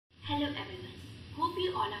Hello everyone. Hope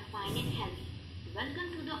you all are fine and healthy.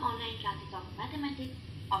 Welcome to the online classes of mathematics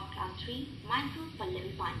of class 3 Mindful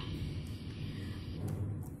Pallavi Pandey.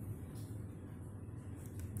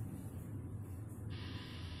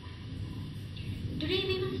 Today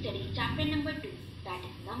we will study chapter number 2, that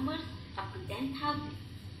is numbers up to 10,000.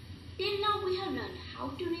 Till now we have learned how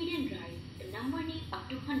to read and write the number name up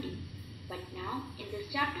to 100. But now in this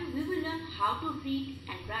chapter we will learn how to read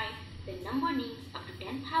and write the number names up to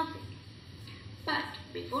 10,000. But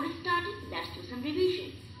before starting, let's do some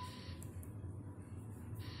revision.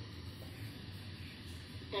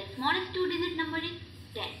 The smallest two-digit number is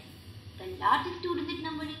 10. The largest two-digit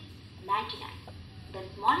number is 99. The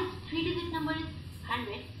smallest three-digit number is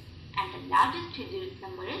 100. And the largest three-digit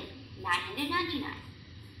number is 999.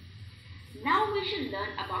 Now we should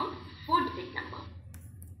learn about four-digit number.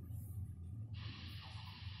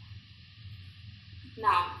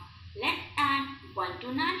 Now let's add 1 to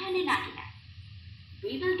 999.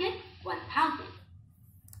 We will get 1000.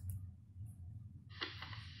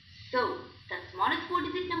 So, the smallest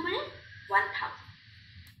four-digit number is 1000.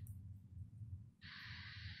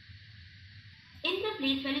 In the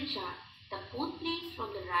place value chart, the fourth place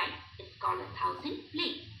from the right is called a thousand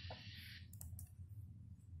place.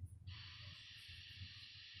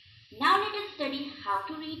 Now let us study how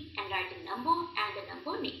to read and write the number and the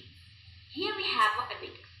number name. Here we have a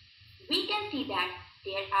abacus. We can see that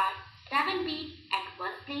there are 7 beads at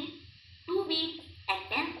 1st place, 2 beads at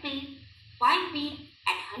 10th place, 5 beads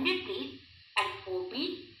at 100 place, and 4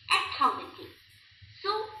 beads at 1000 place. So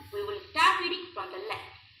we will start reading from the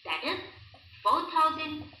left, that is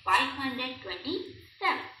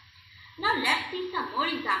 4527. Now let's see some more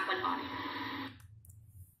example on it.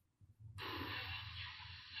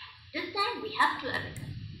 This time we have 2 abacus.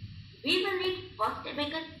 We will read first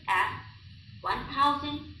abacus as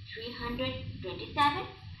 1327.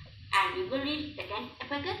 And we will read second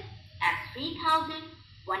abacus as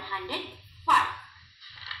 3105.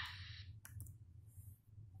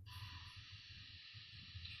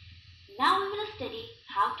 Now we will study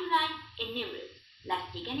how to write in numerals.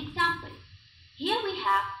 Let's take an example. Here we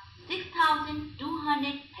have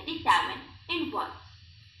 6237 in words.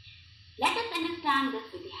 Let us understand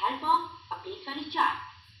this with the help of a place value chart.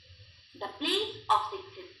 The place of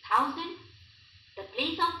 6 is 1000, the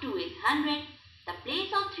place of 2 is 100, the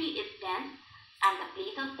place of 3 is 10 and the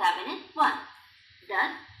place of 7 is 1.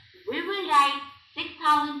 Thus, we will write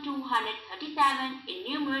 6237 in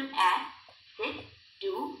numerals as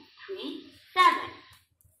 6237.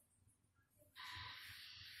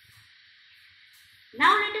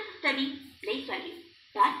 Now let us study place value.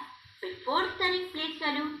 But before studying place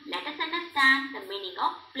value, let us understand the meaning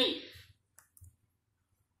of place.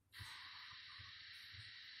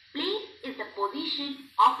 Place is the position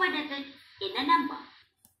of a digit in a number.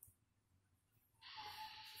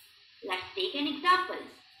 Let's take an example.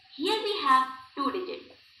 Here we have 2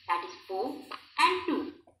 digits, that is 4 and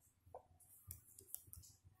 2.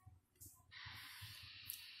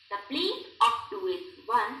 The place of 2 is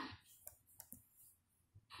 1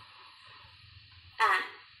 and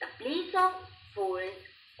the place of 4 is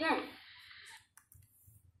 10.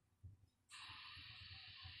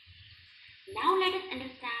 Now let us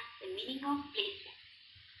understand the meaning of place value.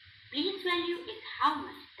 Place value is how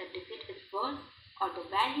much the digit is worth or the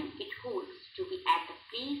value it holds to be at the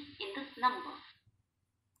place in this number.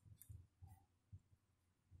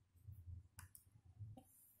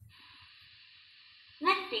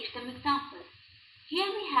 Let's take some examples. Here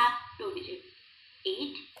we have 2 digits,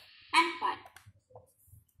 8 and 5.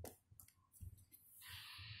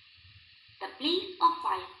 The place of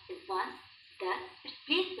 5 is 1, thus its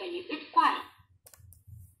place value is 5.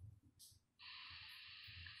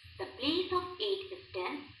 The place of 8 is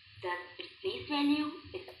 10, thus its place value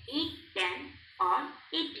is 8 10 or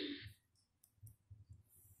 80.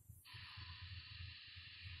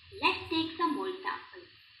 Let's take some more examples.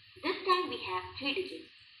 This time we have 3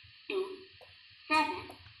 digits, 2,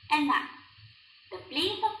 7 and 9. The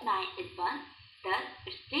place of 9 is 1, thus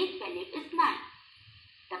its place value is 9.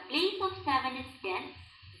 The place of 7 is 10,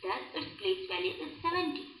 thus its place value is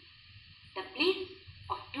 70. The place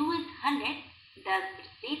of 2 is 100, thus its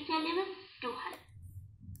place value is 200.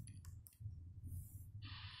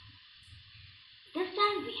 This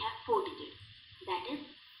time we have 4 digits, that is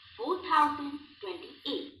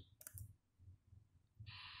 4028.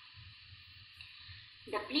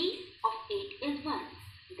 The place of 8 is 1,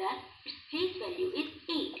 thus its place value is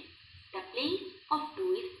 8. The place of 2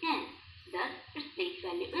 is 10, thus its place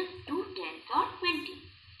value is 2 tens or 20.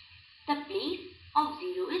 The place of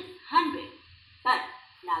 0 is 100. But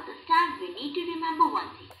now this time we need to remember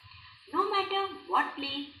one thing. No matter what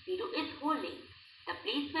place 0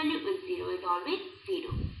 value is 0 is always 0.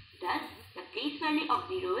 Thus, the place value of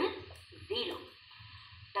 0 is 0.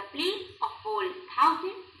 The place of 4 is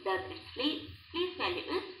 1000. Thus, its place value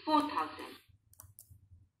is 4000.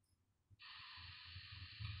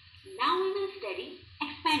 Now we will study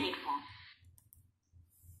expanded form.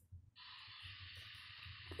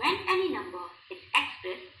 When any number is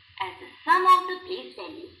expressed as the sum of the place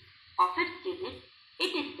value of its digits,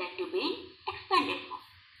 it is said to be in expanded form.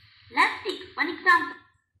 Let's take one example.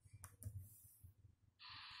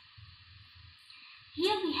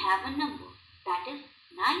 Here we have a number that is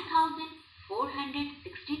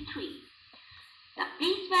 9463. The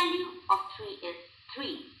place value of 3 is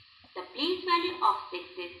 3. The place value of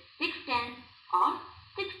 6 is 6 tenths or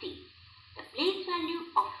 60. The place value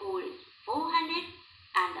of 4 is 400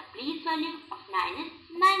 and the place value of 9 is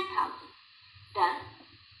 9000. Thus,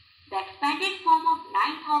 the expanded form of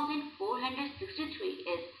 9463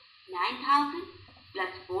 is 9000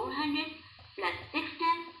 plus 400 plus 6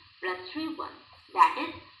 tenths plus 3 ones. That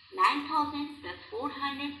is 9000 plus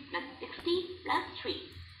 400 plus 60 plus 3.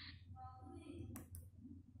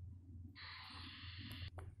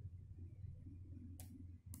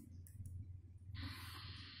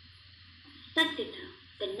 Successor.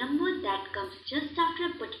 The number that comes just after a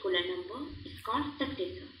particular number is called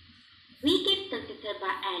successor. We get successor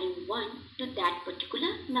by adding 1 to that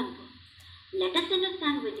particular number. Let us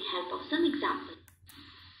understand with the help of some examples.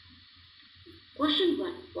 Question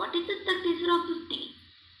 1. What is the successor of 15?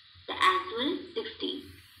 The answer is 16.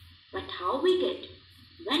 But how we get?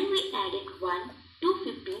 When we added 1 to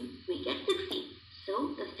 15, we get 16.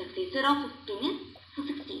 So, the successor of 15 is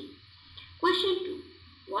 16. Question 2.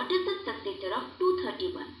 What is the successor of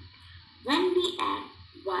 231? When we add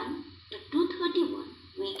 1 to 231,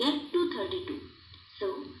 we get 232.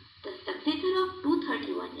 So, the successor of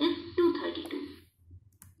 231 is 232.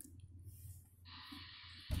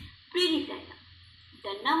 Predecessor.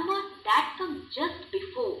 The number that comes just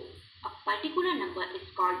before a particular number is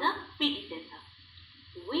called the predecessor.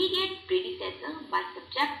 We get predecessor by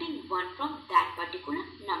subtracting 1 from that particular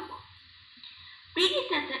number.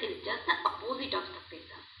 Predecessor is just the opposite of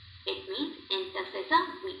successor. It means in successor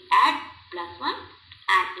we add plus 1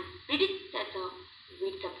 and in predecessor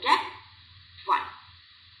we subtract 1.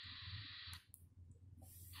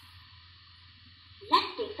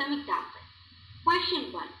 Let's take some examples.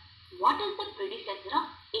 Question 1. What is the predecessor of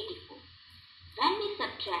 84? When we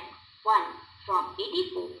subtract 1 from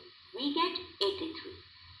 84, we get 83.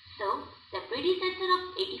 So, the predecessor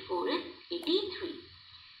of 84 is 83.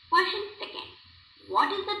 Question 2. What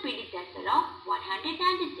is the predecessor of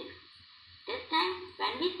 196? This time,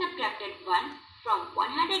 when we subtracted 1 from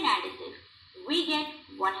 196, we get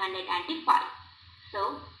 195.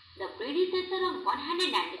 So, the predecessor of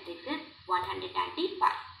 196 is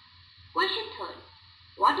 195. Question 3.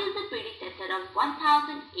 What is the predecessor of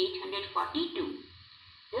 1842?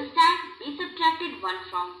 This time, we subtracted 1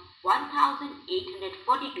 from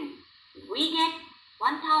 1842. We get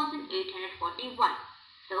 1841.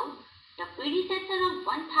 So, the predecessor of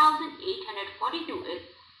 1842 is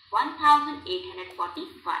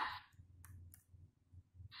 1845.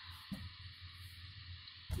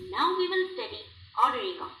 Now we will study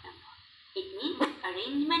ordering of number. It means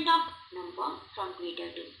arrangement of number from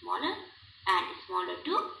greater to smaller and smaller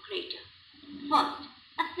to greater. First,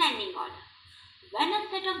 ascending order. When a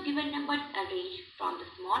set of given numbers arranged from the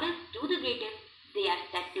smallest to the greatest, they are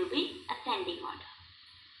said to be ascending order.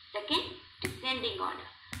 Second, descending order.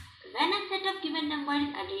 When a set of given numbers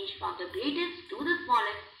is arranged from the greatest to the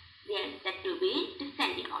smallest, they are said to be in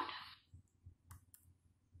descending order.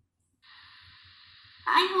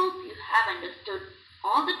 I hope you have understood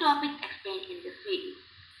all the topics explained in this video.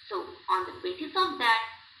 So, on the basis of that,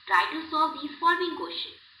 try to solve these following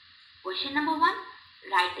questions. Question number 1,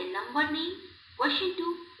 write the number name. Question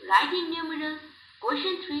 2, write in numerals.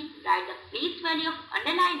 Question 3, write the place value of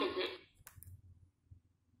underlined digit.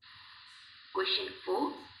 Question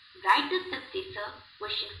 4, write the successor.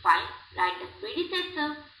 Question 5, write the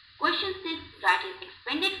predecessor. Question 6, write in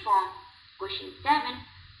expanded form. Question 7,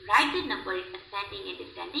 write the number in ascending and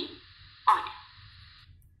descending order.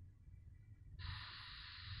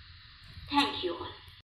 Thank you all.